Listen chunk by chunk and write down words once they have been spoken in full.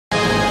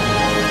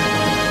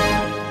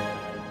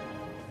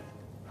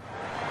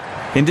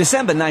In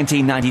December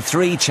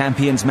 1993,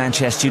 champions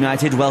Manchester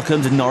United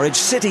welcomed Norwich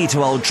City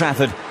to Old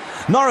Trafford.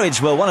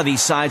 Norwich were one of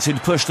these sides who'd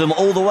pushed them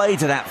all the way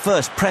to that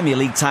first Premier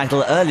League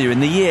title earlier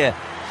in the year.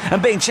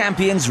 And being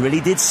champions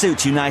really did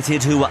suit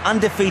United, who were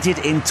undefeated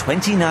in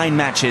 29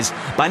 matches.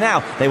 By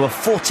now, they were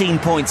 14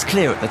 points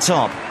clear at the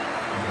top.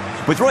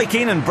 With Roy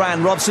Keane and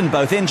Brian Robson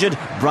both injured,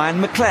 Brian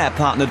McClair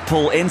partnered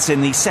Paul Ince in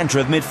the centre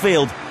of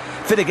midfield.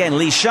 Fit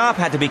again, Sharpe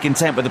had to be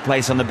content with a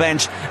place on the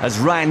bench, as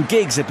Ryan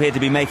Giggs appeared to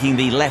be making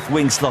the left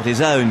wing slot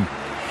his own.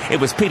 It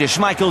was Peter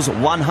Schmeichel's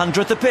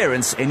 100th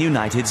appearance in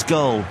United's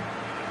goal.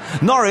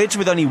 Norwich,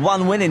 with only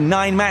one win in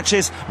 9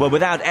 matches, were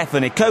without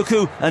Efe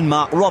Nkoku and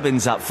Mark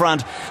Robbins up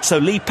front, so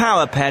Lee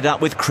Power paired up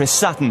with Chris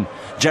Sutton.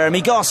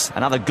 Jeremy Goss,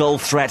 another goal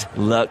threat,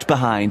 lurked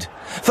behind.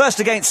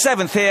 First against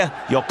 7th here,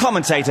 your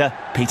commentator,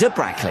 Peter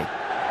Brackley.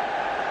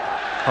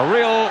 A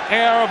real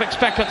air of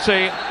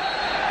expectancy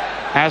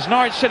as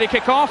Norwich City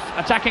kick off,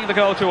 attacking the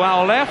goal to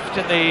our left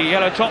in the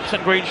yellow tops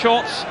and green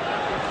shorts.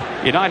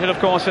 United, of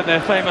course, in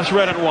their famous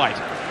red and white.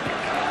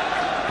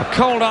 A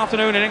cold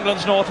afternoon in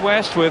England's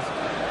northwest, with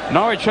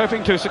Norwich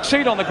hoping to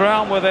succeed on the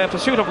ground where their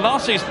pursuit of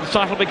last season's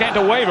title began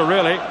to waver,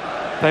 really.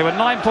 They were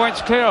 9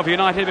 points clear of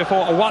United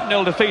before a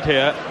 1-0 defeat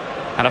here.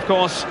 And, of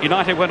course,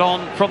 United went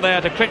on from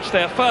there to clinch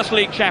their first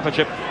league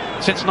championship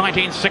since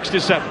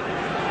 1967.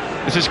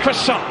 This is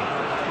Chris Sutton,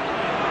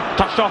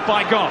 touched off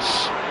by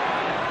Goss.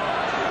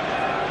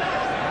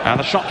 And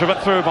the shot driven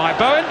through by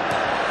Bowen,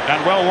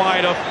 and well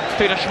wide of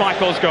Peter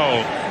Schmeichel's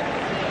goal.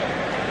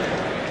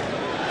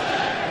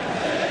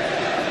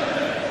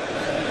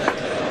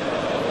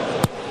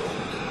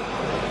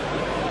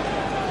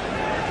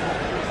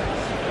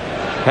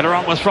 Header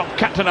on was from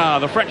Cantona,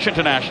 the French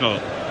international.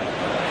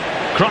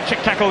 Crunching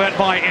tackle then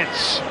by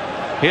Ince.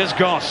 Here's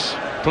Goss,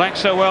 playing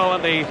so well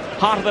in the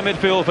heart of the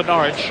midfield for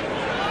Norwich.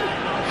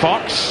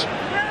 Fox.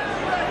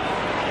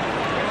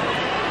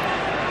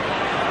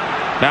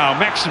 Now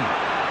Megson,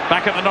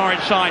 back at the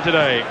Norwich side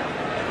today.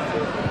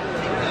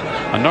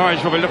 And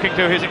Norwich will be looking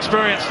to his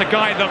experience to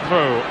guide them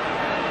through.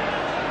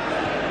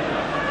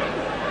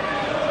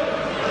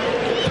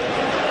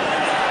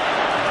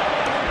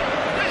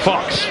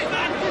 Fox.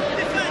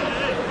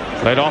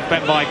 Played off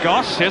then by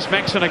Goss. Here's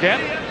Megson again.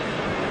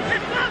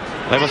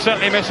 They were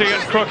certainly missing a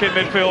crook in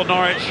midfield,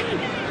 Norwich.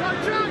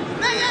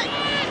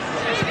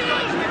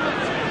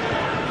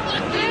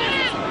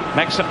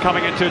 Megson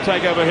coming in to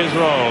take over his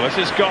role. This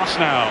is Goss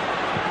now.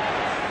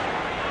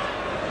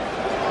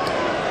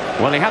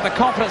 Well, he had the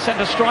confidence then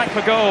to strike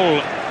for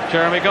goal,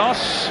 Jeremy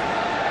Goss,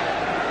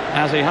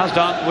 as he has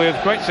done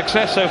with great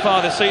success so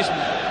far this season.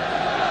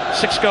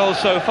 6 goals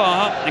so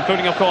far,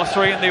 including, of course,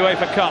 3 in the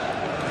UEFA Cup.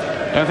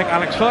 I don't think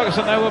Alex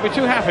Ferguson, though, will be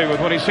too happy with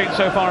what he's seen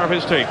so far of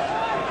his team.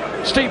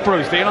 Steve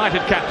Bruce, the United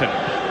captain.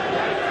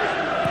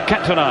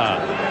 Cantona.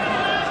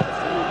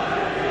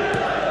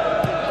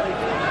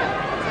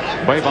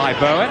 Way by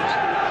Bowen.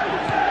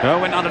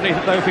 Irwin underneath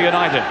it, though, for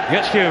United.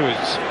 Here's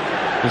Hughes,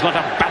 who's like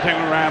a battering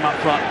ram up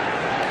front.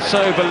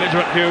 So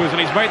belligerent, Hughes, and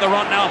he's made the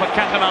run now for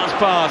Cantona's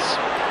pass.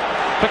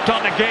 Picked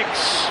on to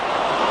Giggs.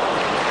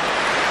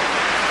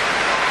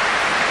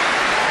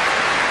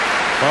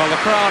 Well,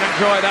 the crowd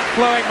enjoy that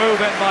flowing move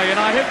in by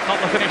United.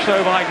 Not the finish,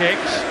 though, by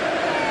Giggs,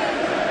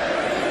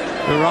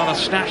 who rather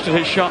snatched at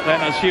his shot then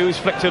as Hughes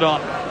flicked it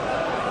on.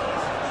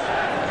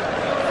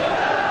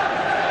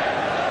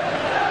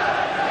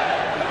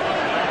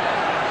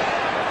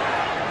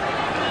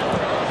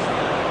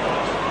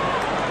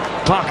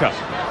 Parker.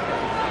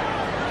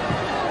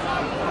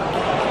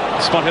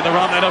 Spotted the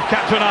run then of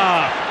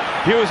Cantona.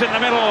 Hughes in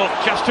the middle,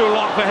 just too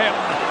long for him.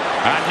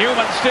 And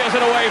Newman steers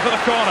it away for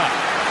the corner.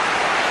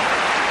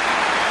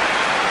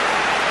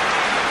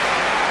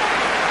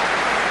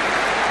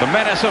 The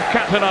menace of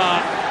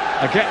Cantona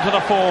again to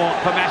the fore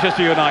for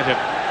Manchester United.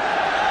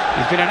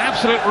 He's been an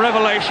absolute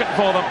revelation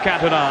for them,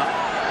 Cantona.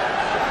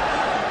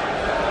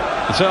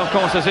 And so, of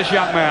course, there's this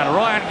young man,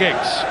 Ryan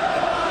Giggs.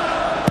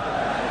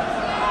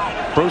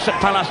 Bruce and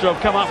Pallister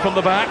have come up from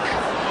the back.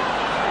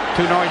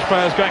 2 Norwich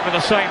players going for the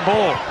same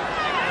ball.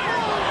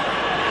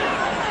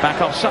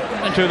 Back off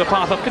Sutton into the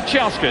path of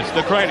Kanchelskis,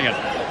 the Ukrainian.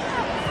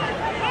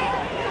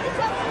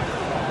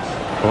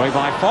 Away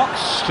by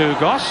Fox to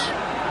Goss.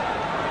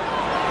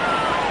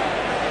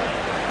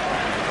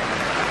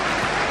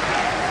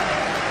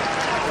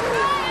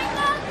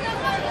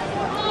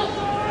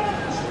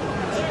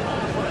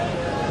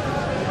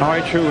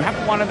 Norwich, who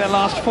haven't won in their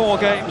last 4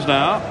 games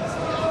now,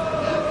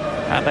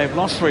 and they've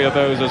lost 3 of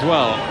those as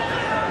well.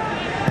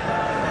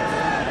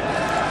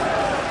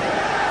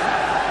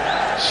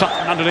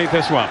 Sutton underneath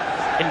this one.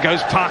 In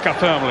goes Parker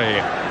firmly.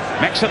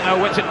 Megson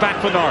now wins it back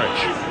for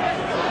Norwich.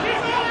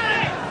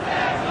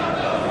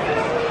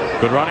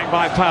 Good running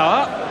by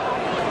Power.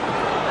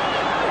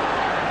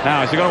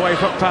 Now as he got away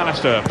from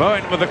Pallister.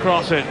 Bowen with the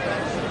cross in.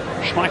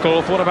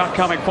 Schmeichel thought about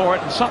coming for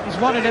it, and Sutton's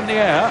won it in the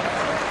air.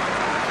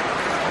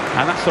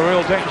 And that's the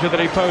real danger that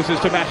he poses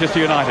to Manchester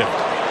United.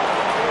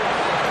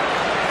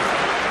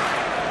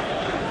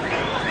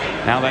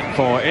 Now then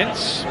for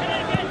Ince.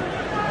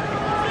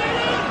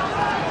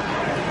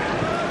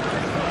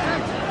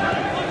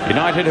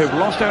 United, who've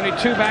lost only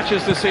 2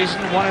 matches this season,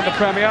 one in the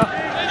Premier,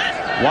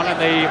 one in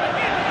the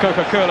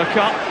Coca-Cola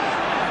Cup.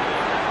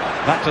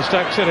 Back to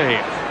Stoke City.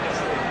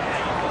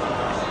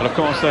 But of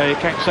course they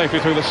came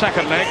safely through the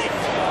second leg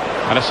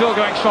and are still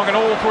going strong in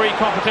all 3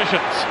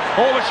 competitions.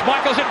 Oh, but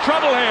Schmeichel's in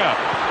trouble here.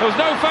 There was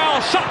no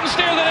foul. Sutton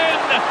steals it in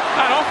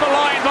and off the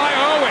line by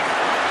Irwin.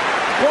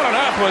 What on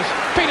earth was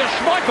Peter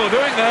Schmeichel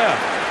doing there?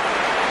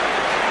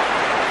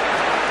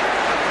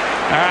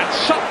 And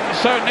Sutton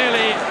so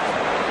nearly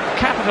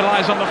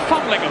capitalised on the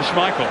fumbling of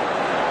Schmeichel,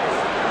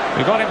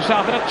 who got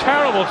himself in a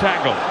terrible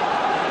tangle.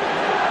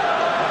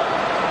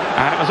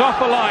 And it was off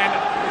the line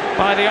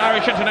by the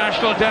Irish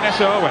international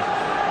Denis Irwin.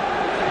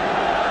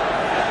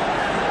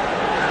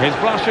 His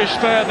bluster is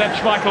spared then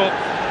Schmeichel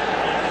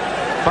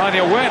by the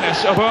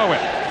awareness of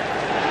Irwin.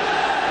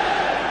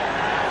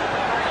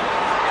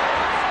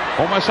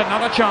 Almost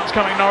another chance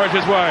coming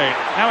Norwich's way.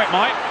 Now it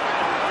might.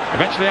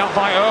 Eventually out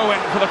by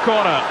Irwin for the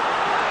corner.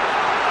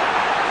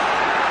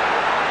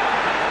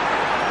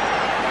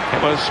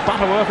 It was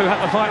Butterworth who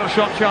had the final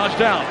shot charged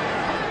down.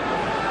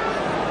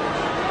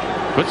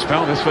 Good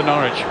spell this for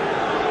Norwich.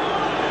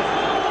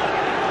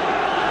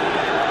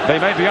 They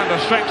may be under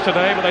strength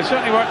today, but they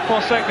certainly won't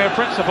forsake their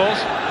principles.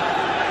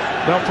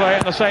 They'll play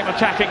in the same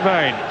attacking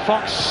vein.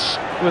 Fox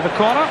with the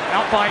corner,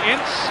 out by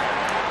Ince.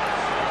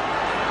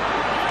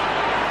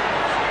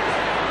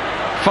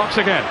 Fox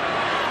again.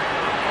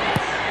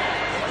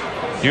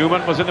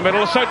 Newman was in the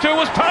middle, so too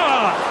was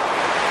Power.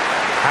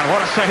 And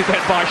what a save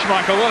then by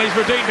Schmeichel. Well, he's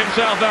redeemed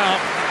himself now.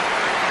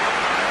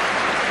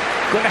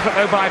 Good effort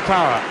though by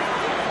Power,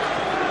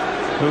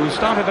 who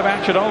started the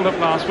match at Oldham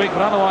last week,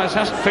 but otherwise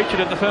hasn't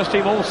featured in the first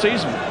team all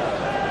season.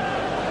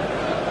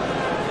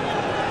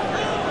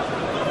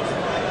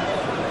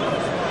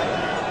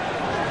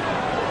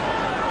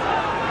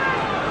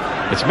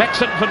 It's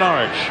Megson for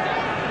Norwich.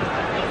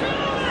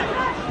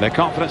 Their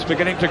confidence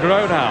beginning to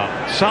grow now.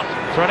 Sutton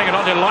threading it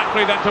on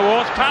delightfully then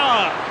towards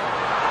Power.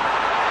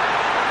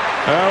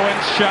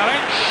 Irwin's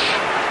challenge.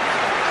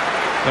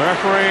 The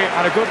referee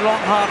had a good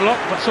long hard look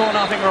but saw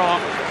nothing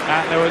wrong,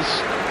 and there was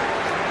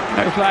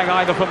no flag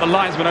either from the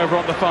linesman over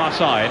on the far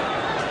side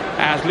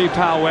as Lee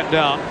Powell went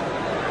down.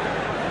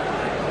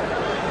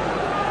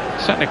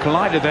 Certainly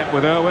collided then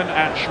with Irwin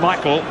and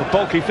Schmeichel, the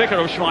bulky figure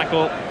of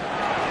Schmeichel.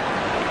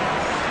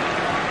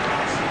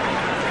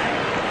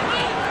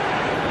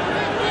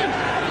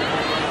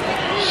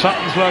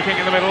 Sutton's lurking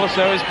in the middle,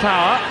 so is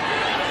Power.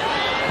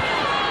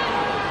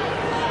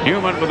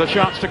 Newman with a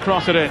chance to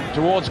cross it in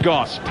towards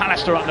Goss.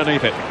 Pallister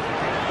underneath it.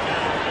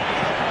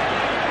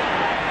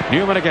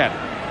 Newman again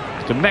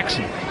to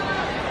Megson.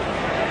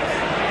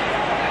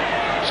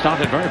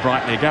 Started very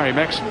brightly, Gary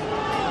Megson.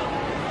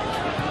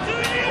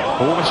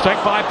 Oh,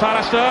 mistake by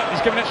Pallister.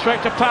 He's given it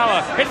straight to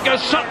Power. In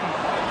goes Sutton.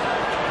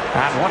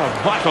 And what a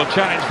vital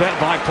challenge then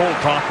by Paul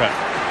Parker.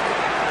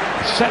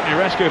 He certainly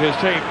rescued his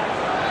team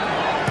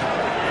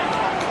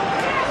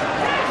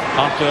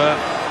after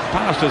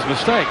Pallister's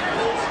mistake.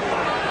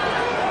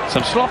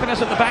 Some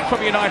sloppiness at the back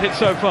from United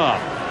so far.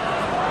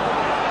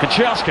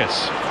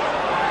 Kanchelskis.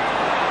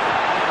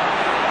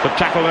 Good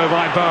tackle though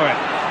by Bowen.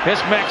 Here's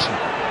Megson.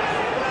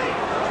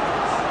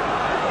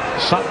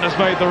 Sutton has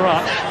made the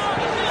run.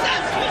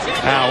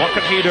 Now what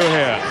can he do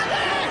here?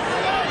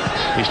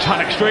 He's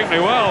done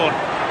extremely well.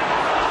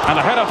 And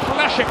the header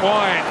flashing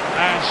wide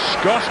as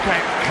Goss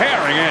came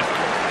carrying in.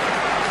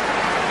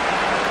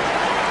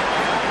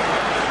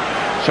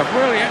 Some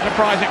really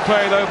enterprising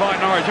play though by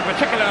Norwich, in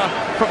particular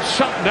from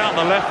Sutton down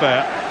the left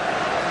there.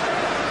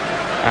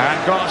 And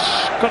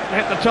Goss couldn't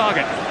hit the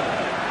target.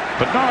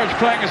 But Norwich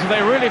playing as if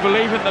they really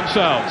believe in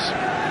themselves.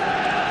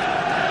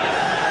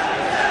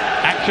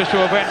 Anxious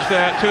to avenge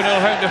their 2-0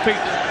 home defeat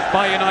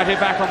by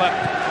United back on the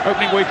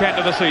opening weekend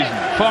of the season.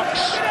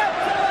 Fox.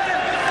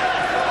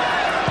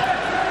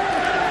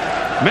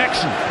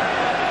 Megson.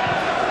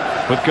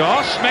 With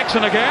Goss.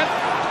 Megson again.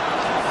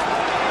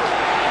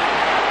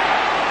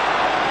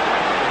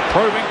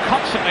 Probing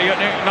constantly at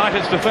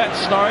United's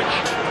defence, Norwich.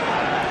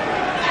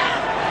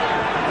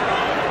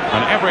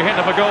 And every hint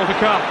of a goal to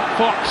come.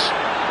 Fox.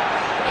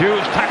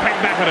 Hughes tackling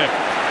back at it.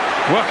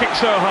 Working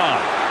so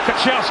hard.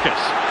 Kanchelskis.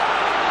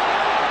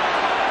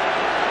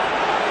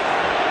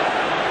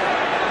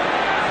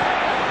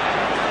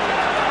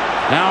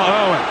 Now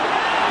Irwin.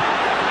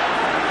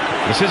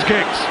 This is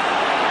Giggs.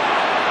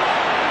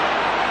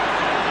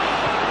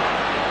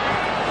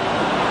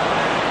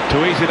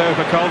 Too easy though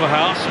for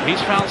Culverhouse.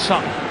 He's found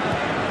Sutton.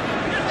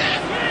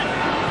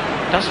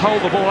 Does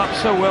hold the ball up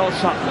so well,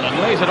 Sutton, and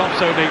lays it off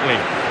so neatly.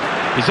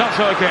 He's done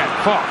so again.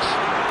 Fox.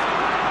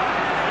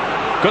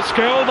 Good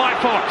skill by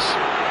Fox.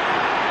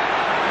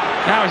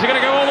 Now, is he going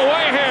to go all the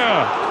way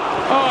here?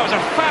 Oh, it was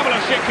a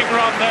fabulous sinking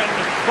run then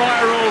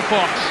by Ruel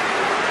Fox.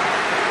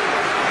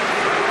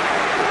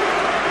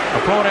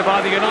 Applauded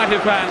by the United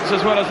fans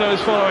as well as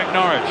those following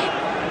Norwich.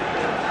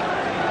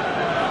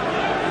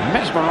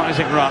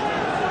 Mesmerising run.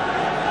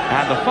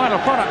 And the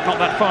final product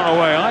not that far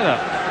away either.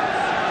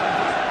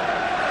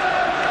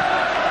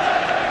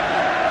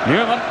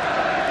 Newman.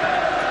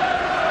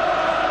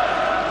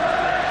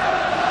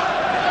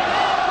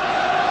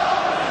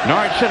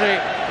 Norwich City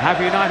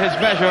have United's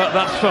measure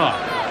thus far.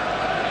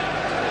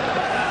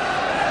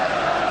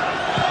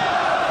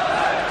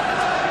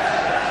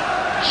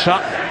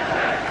 Sutton.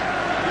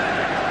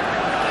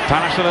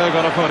 Pallister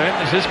got a foot in.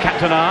 This is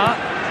Cantona.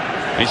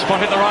 He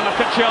spotted the run of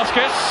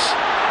Kanchelskis.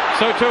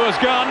 So too has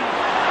Gunn.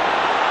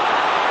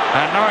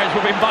 And Norwich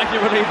will be mighty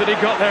relieved that he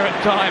got there in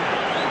time.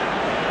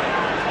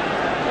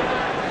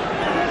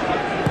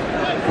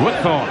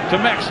 Woodthorpe to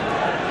Megson.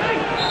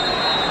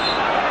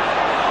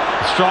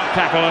 A strong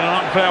tackle and an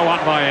unfair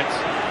one by Ince.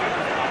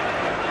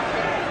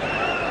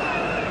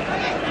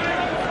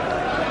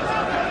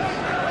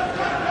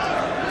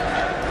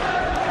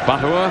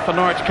 Butterworth, the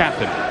Norwich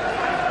captain.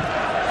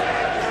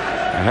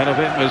 Ahead of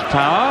him is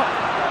Power.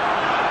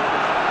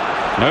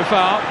 No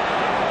foul.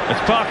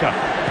 It's Parker.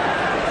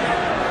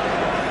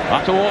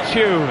 Up towards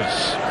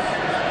Hughes.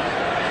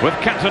 With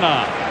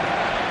Cantona.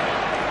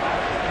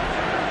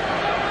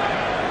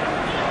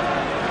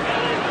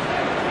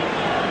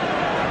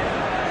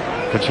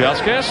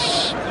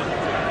 Kanchelskis.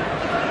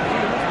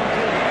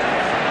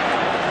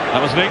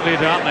 That was neatly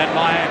done then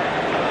by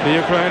the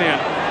Ukrainian.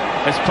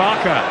 It's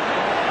Parker.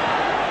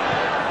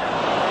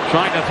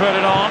 Trying to thread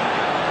it on.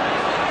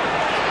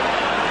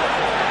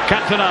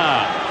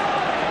 Cantona.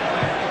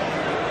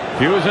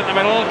 Hughes in the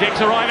middle.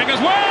 Giggs arriving as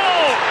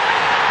well.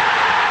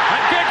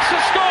 And Giggs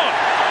has scored.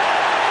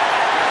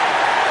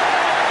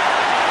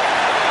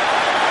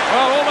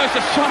 Well, almost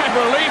a sigh of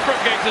relief from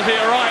Giggs as he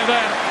arrived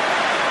there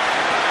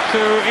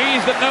to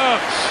ease the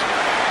nerves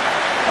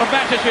of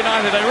Manchester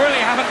United. They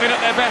really haven't been at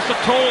their best at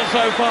all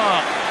so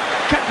far.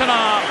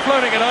 Cantona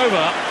floating it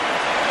over.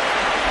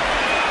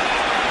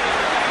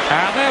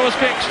 And there was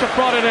Giggs to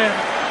prod it in.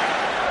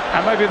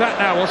 And maybe that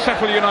now will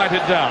settle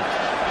United down.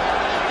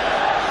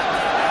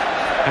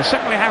 They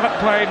certainly haven't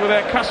played with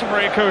their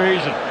customary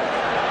cohesion.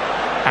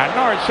 And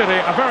Norwich City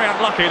are very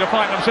unlucky to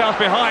find themselves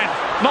behind.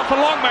 Not for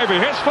long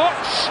maybe. Here's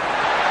Fox.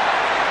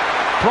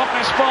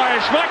 Promptness by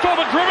Schmeichel,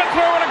 but driven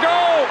through and a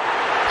goal.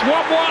 It's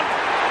 1-1.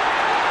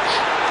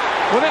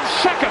 Within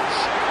seconds,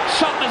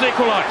 Sutton has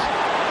equalised.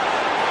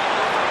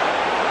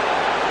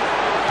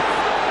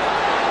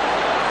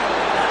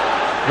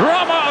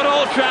 Drama at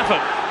Old Trafford.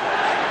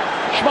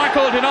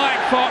 Schmeichel denying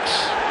Fox,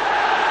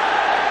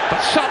 but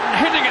Sutton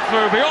hitting it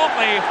through beyond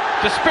the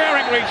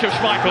despairing reach of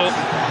Schmeichel.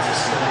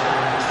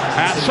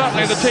 And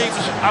suddenly the teams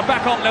are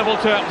back on level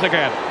terms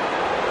again.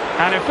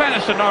 And in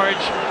fairness to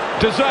Norwich,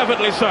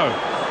 deservedly so.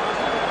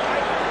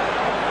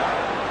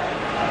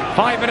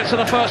 5 minutes of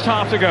the first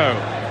half to go.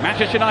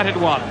 Manchester United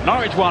 1,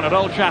 Norwich 1 at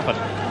Old Trafford.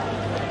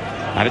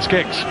 And it's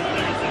Giggs.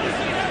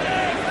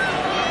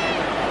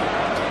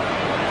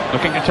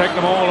 Looking to take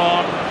them all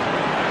on.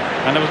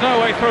 And there was no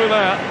way through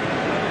there.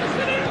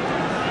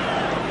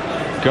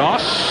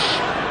 Goss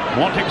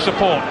wanting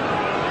support.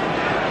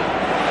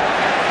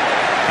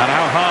 And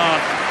how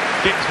hard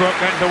Giggs worked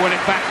then to win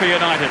it back for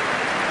United.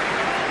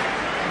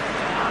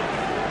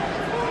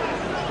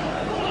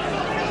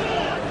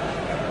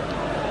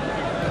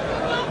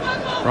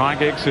 Ryan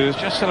Giggs, who's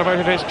just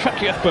celebrated his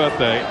 20th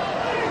birthday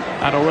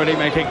and already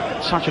making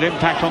such an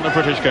impact on the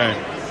British game.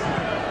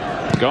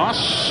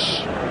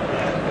 Goss.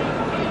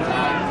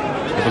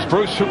 It was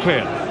Bruce who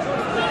cleared.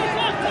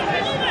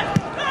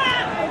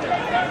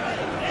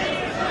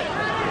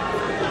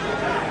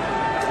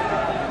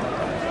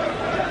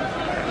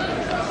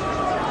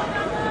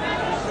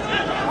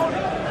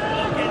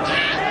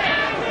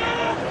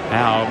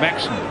 Now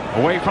Megson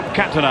away from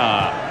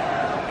Cantona.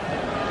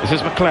 This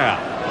is McClair.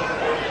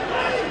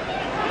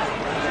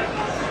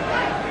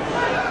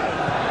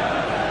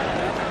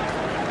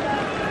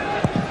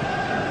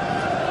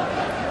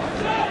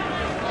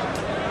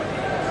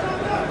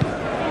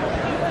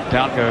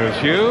 Down goes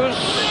Hughes,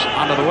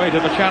 under the weight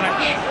of the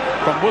challenge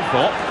from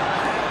Woodthorpe.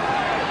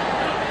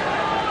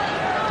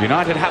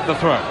 United have the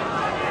throw.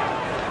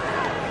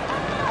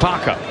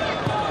 Parker.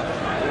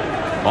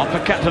 On for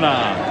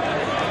Cantona.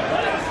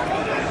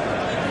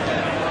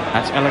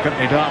 That's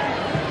elegantly done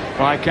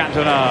by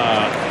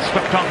Cantona.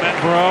 Swept on then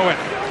for Owen.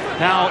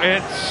 Now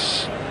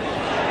it's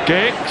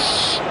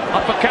Giggs.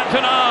 Up for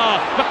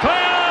Cantona.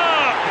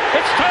 McClair!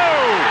 It's 2!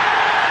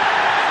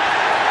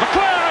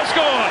 McClair has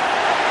scored!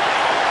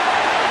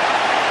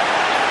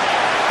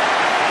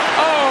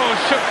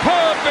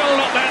 Superb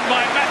build-up then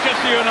by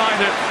Manchester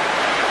United.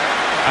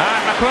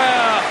 And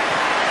McClair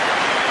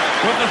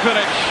with the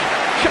finish.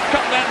 Chipped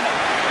up then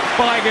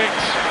by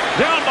Giggs.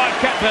 Down by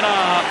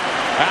Cantona.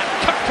 And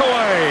tucked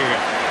away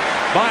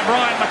by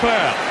Bryan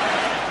McClair.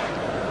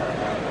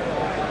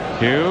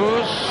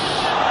 Hughes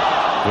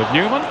with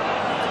Newman.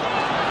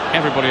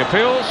 Everybody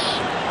appeals.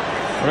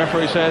 The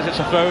referee says it's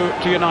a throw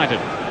to United.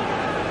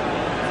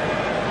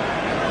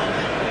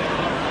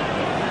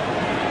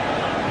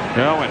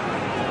 Bowen.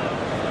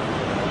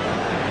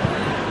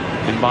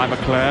 In by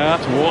McClair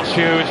towards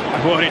Hughes.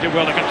 Oh, he did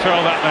well to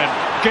control that then.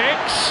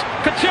 Giggs.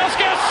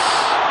 Kanchelskis.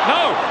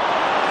 No.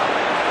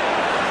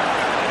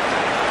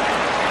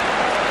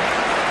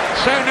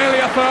 So nearly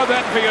a third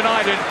then for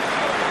United.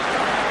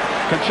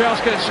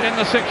 Kanchelskis in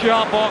the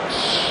 6-yard box.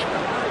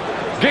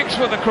 Giggs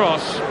with the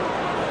cross.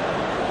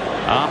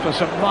 after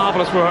some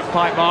marvellous work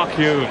by Mark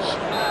Hughes.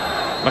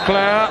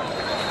 McClair.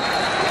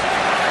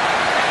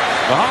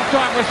 The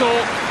half-time whistle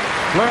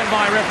blown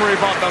by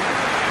referee Bottom.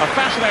 A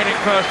fascinating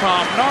first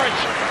half. Norwich,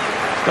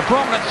 the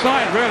prominent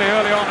side really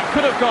early on,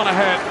 could have gone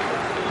ahead.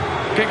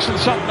 Giggs and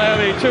Sutton there,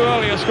 the two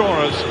earlier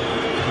scorers.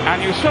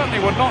 And you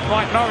certainly would not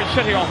write Norwich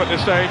City off at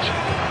this stage.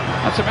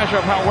 That's a measure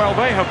of how well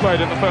they have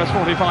played in the first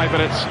 45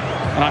 minutes.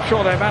 And I'm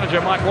sure their manager,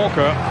 Mike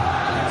Walker,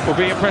 will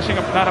be impressing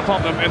that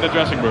upon them in the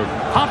dressing room.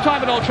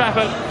 Half-time at Old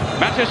Trafford,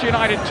 Manchester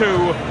United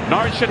 2,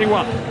 Norwich City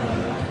 1.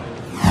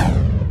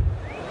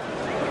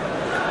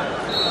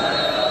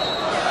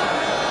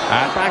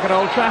 And back at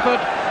Old Trafford,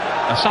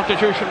 a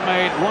substitution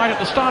made right at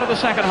the start of the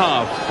second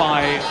half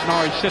by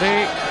Norwich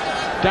City.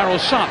 Daryl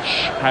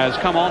Sutch has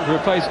come on to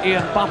replace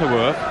Ian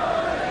Butterworth,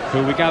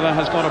 who we gather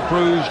has got a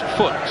bruised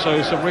foot,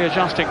 so some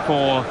readjusting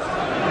for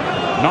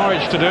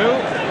Norwich to do.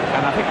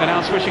 And I think they're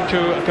now switching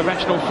to a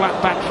conventional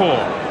flat back four.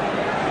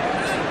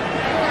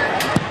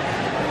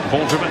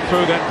 Ball driven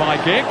through then by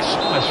Giggs.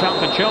 There's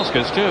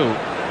Kanchelskis too.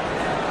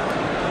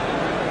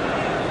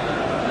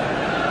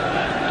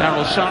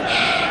 Daryl Sutch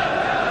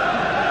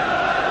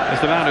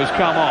is the man who's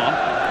come on.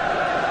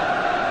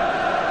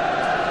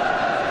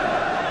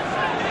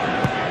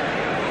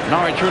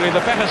 Norwich really the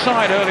better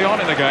side early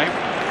on in the game.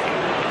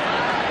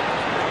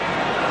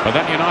 But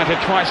then United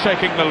twice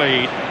taking the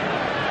lead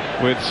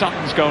with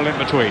Sutton's goal in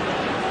between.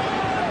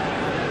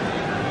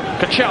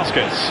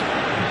 Kanchelskis.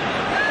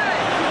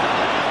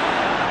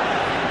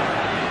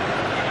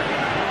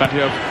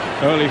 Plenty of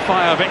early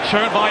fire being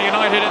shown by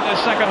United in the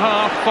second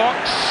half.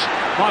 Fox,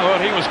 my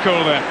word, he was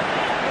cool then.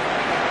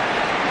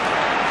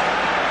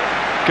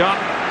 Gunn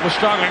was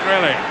struggling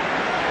really.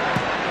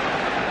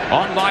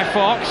 On by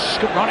Fox,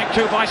 running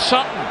to by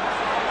Sutton.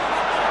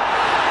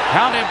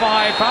 Hounded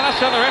by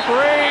Pallister, the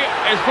referee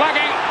is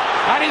flagging,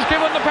 and he's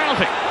given the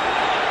penalty.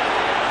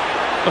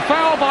 The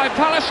foul by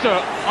Pallister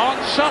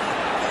on Sutton.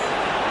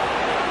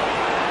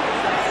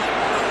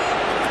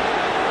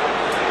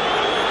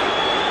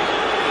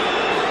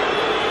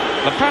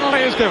 The penalty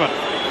is given.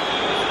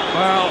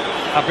 Well,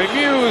 a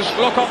bemused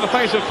look on the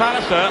face of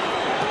Pallister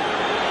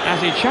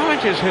as he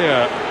challenges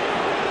here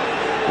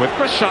with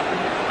Chris Sutton,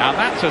 and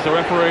that, says the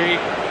referee,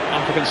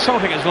 after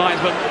consulting his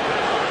linesman,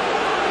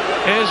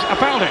 is a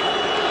penalty.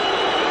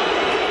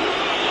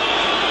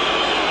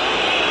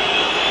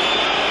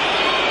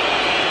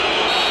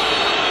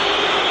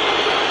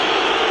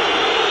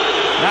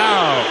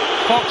 Now,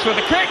 Fox with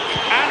a kick,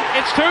 and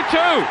it's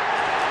 2-2.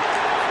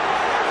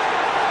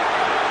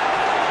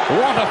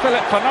 What a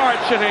fillip for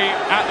Norwich City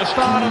at the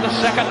start of the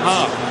second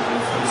half.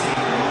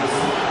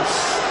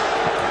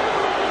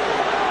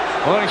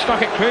 Well, he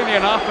struck it cleanly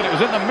enough, but it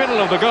was in the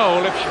middle of the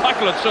goal. If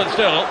Schmeichel had stood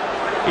still,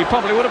 he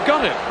probably would have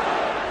got it.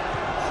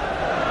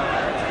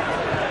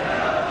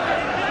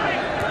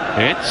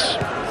 Ince.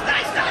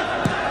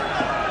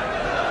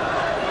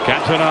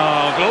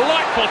 Cantona,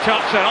 delightful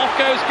touch, and off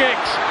goes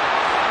Giggs.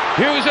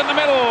 Hughes in the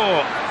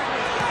middle.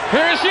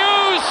 Here's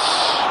Hughes.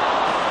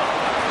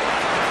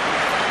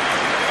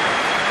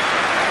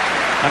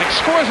 An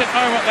exquisite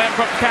moment then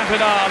from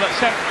Cantona that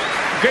sent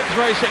Giggs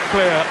racing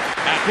clear,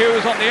 and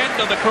Hughes on the end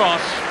of the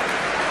cross,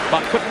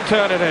 but couldn't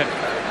turn it in.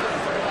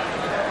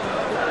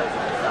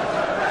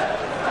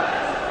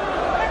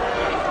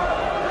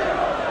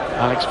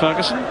 Alex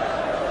Ferguson,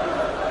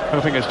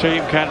 hoping his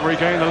team can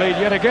regain the lead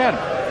yet again.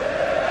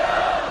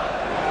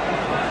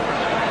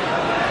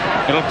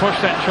 It'll push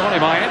then surely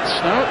by Ince,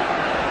 no?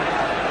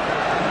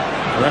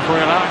 The referee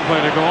allowing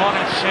play to go on.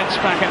 It's Ince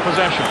back in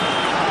possession.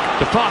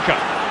 To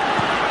Parker.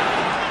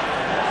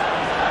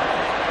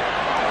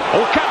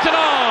 Oh,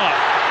 Cantona!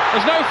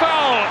 There's no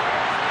foul!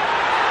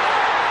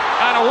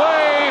 And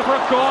away for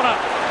a corner.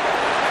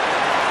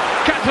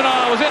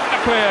 Cantona was in the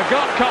clear.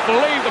 Gunn can't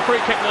believe the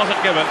free kick wasn't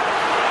given.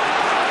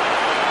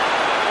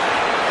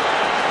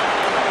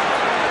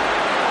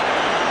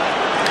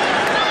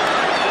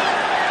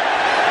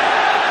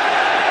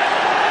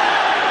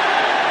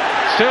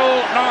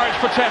 Still Norwich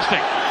protesting.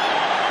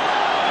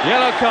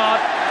 Yellow card,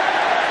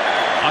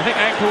 I think,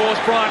 aimed towards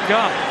Bryan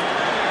Gunn.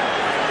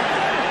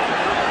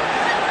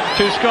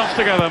 Two Scots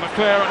together,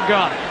 McClair and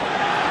Gunn.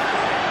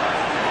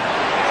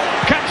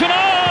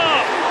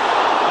 Cantona!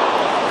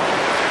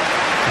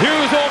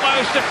 Hughes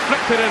almost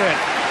deflected it in.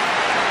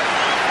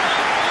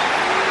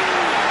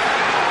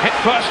 Hit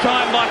first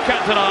time by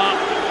Cantona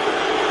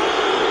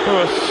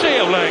through a sea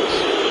of legs.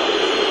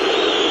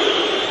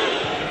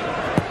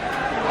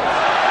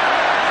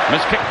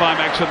 Missed kick by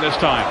Megson this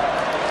time.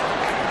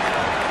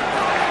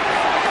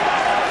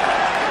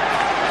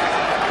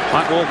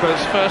 Mike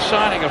Walker's first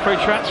signing, a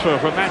free transfer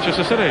from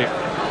Manchester City.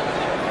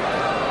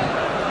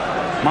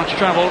 Much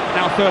travel,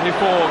 now 34,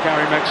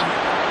 Gary Megson.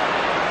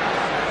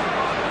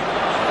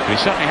 He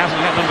certainly hasn't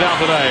let them down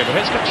today, but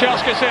here's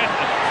Kanchelskis in.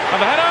 And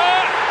the header!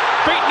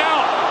 Beaten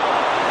out!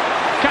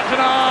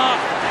 Cantona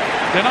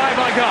denied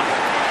by Gunn.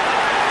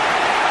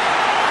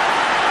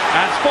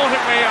 And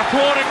sportingly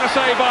applauding the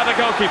save by the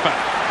goalkeeper.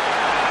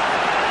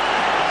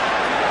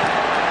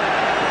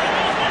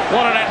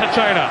 What an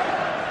entertainer.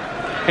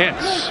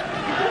 Ince.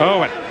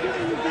 Bowen.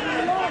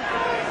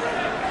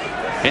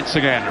 Ince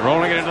again,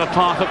 rolling it into the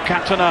path of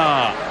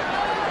Cantona.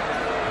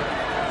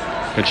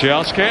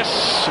 Kanchelskis,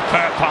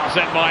 superb pass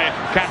in by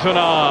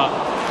Cantona.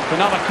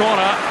 Another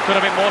corner, could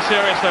have been more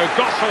serious though.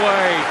 Goss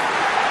away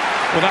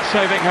with that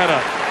saving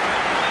header.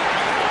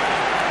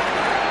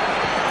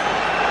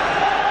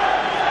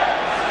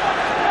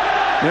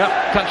 Yep,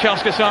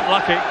 Kanchelskis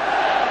unlucky.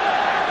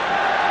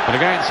 But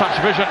again, such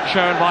vision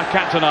shown by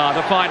Cantona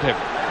to find him.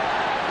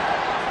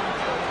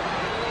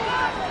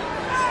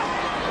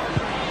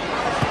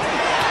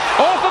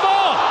 Off the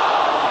ball!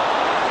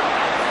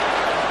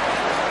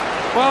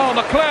 Well,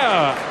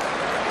 McClair,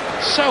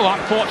 so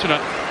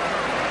unfortunate.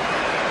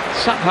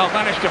 Somehow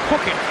managed to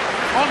hook it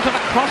onto the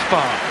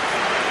crossbar.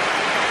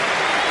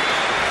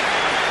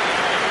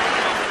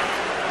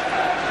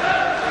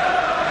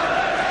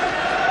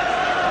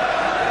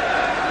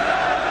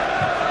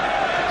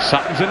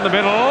 Sutton's in the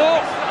middle,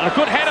 and a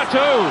good header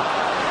too.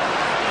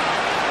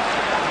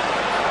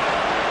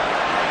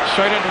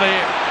 Straight into the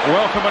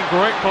welcome and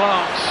great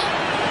glance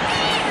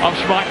of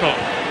Schmeichel.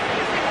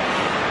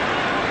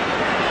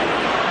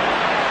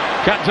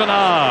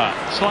 Cantona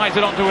slides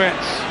it onto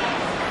Ince.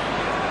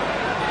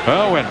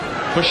 Irwin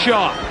for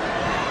Sharpe.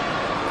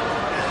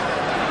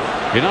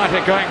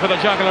 United going for the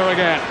jugular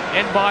again.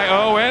 In by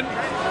Irwin.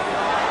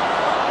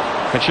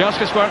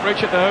 Kanchelskis won't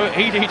reach it though.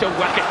 Eadie to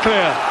whack it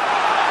clear.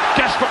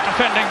 Desperate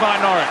defending by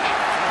Norwich.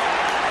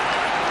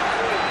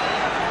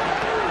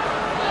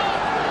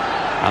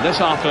 And this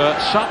after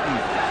Sutton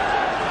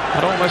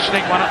had almost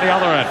sneaked one at the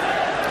other end.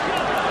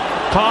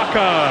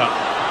 Parker.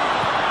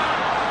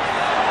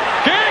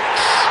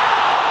 Giggs!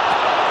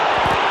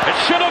 It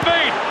should have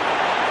been.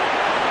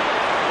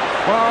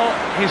 Well,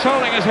 he's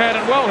holding his head,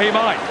 and well he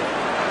might.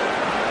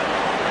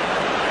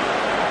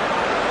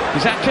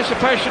 His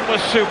anticipation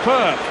was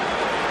superb,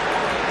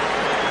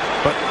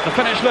 but the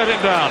finish let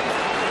him down.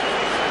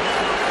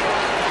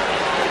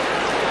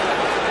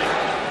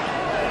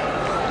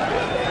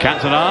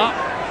 Cantona.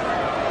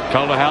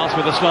 Culverhouse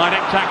with the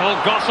sliding tackle.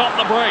 Goss on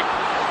the break.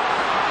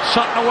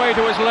 Sutton away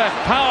to his left.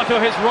 Power to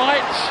his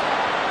right.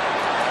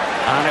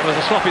 And it was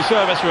a sloppy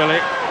service, really.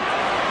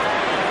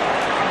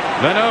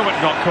 Then Owen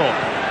got caught.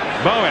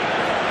 Bowen.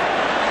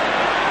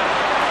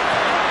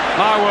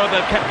 My word,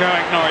 they've kept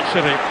going, Norwich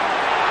City.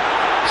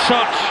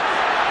 Sutch.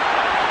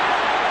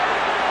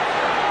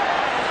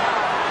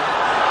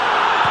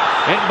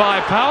 In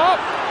by Power.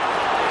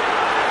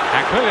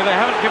 And clearly they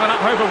haven't given up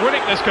hope of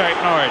winning this game,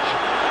 Norwich.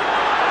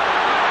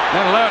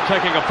 Let alone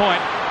taking a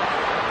point.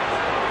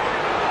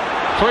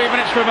 3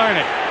 minutes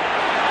remaining.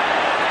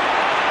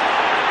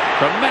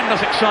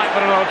 Tremendous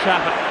excitement at Old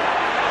Trafford.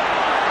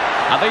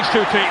 And these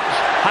two teams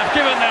have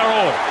given their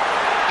all.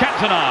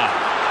 Cantona.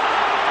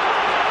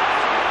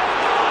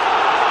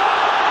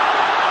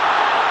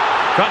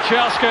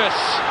 Kanchelskis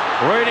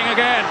reading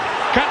again.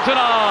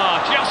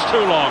 Cantona, just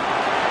too long.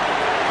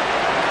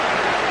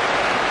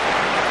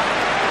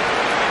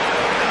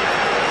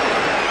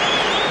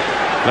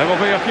 There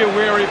will be a few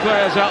weary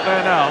players out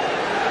there now.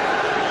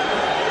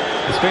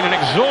 It's been an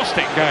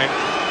exhausting game,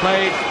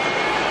 played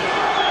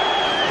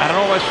at an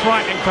almost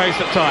frightening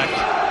pace at times.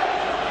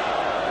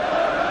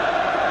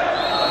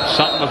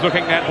 Sutton was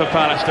looking then for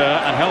Pallister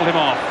and held him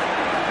off.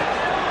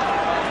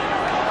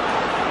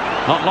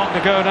 Not long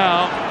to go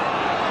now.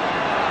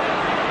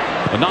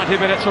 The 90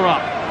 minutes are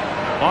up.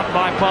 On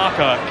by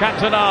Parker.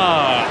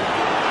 Cantona.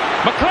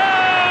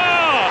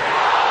 McClair!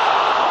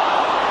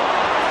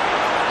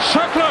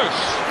 So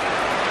close.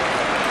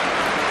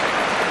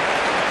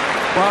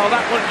 Well,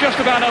 that would just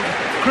about have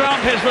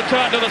ground his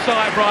return to the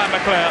side, Bryan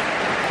McClair,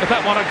 if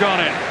that one had gone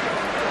in.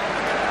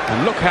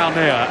 And look how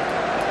near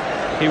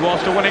he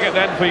was to winning it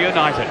then for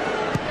United.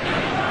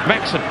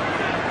 Megson,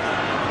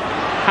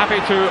 happy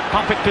to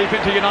pump it deep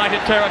into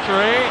United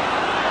territory,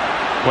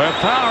 where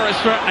Power is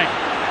threatening.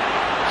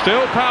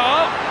 Still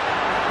Power.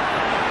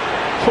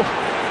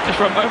 Just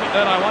for a moment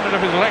then I wondered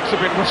if his legs had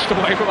been whisked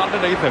away from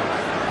underneath him.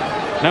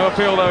 No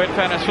appeal though, in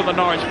fairness, from the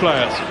Norwich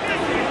players.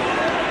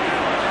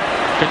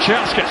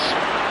 Kanchelskis.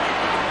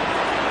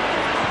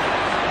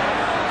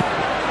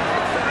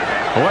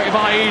 Away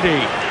by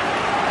Eadie.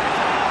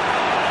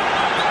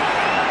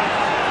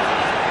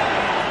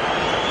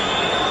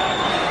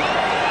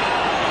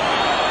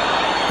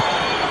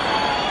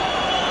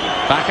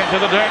 Back into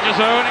the danger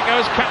zone. It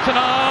goes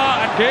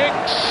Cantona and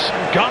Giggs.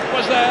 Gunn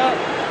was there.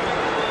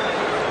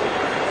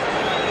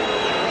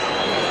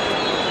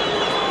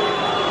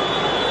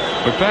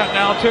 We've got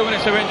now 2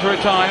 minutes of injury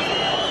time.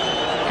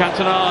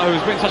 Cantona,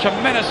 who's been such a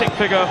menacing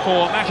figure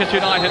for Manchester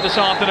United this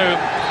afternoon.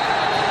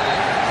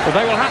 But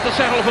they will have to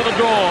settle for the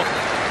draw.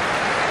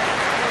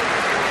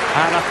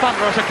 And a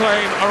thunderous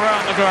acclaim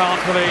around the ground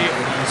for the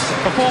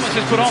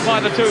performances put on by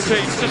the two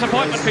teams.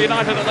 Disappointment for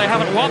United that they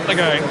haven't won the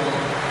game.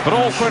 But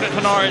all credit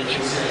to Norwich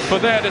for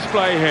their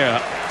display here.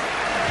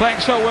 Playing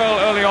so well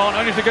early on,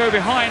 only to go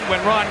behind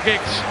when Ryan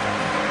Giggs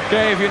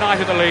gave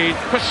United the lead.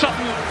 Chris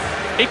Sutton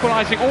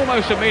equalising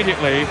almost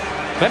immediately.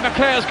 Then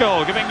McClair's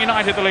goal giving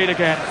United the lead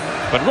again.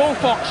 But Ruel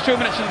Fox, 2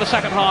 minutes into the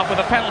second half, with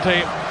a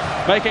penalty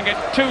making it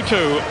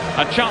 2-2,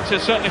 and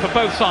chances certainly for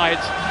both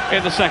sides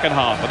in the second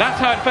half. But that's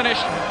how it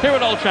finished here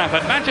at Old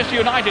Trafford. Manchester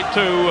United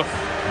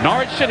 2,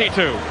 Norwich City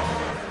 2.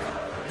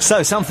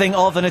 So something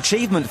of an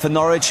achievement for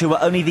Norwich, who were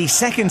only the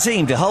second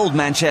team to hold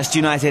Manchester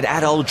United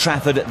at Old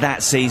Trafford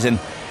that season.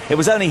 It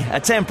was only a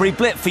temporary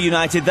blip for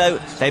United, though.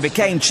 They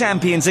became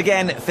champions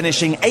again,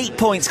 finishing 8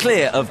 points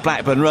clear of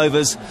Blackburn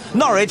Rovers.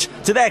 Norwich,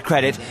 to their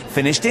credit,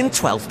 finished in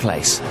 12th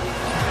place.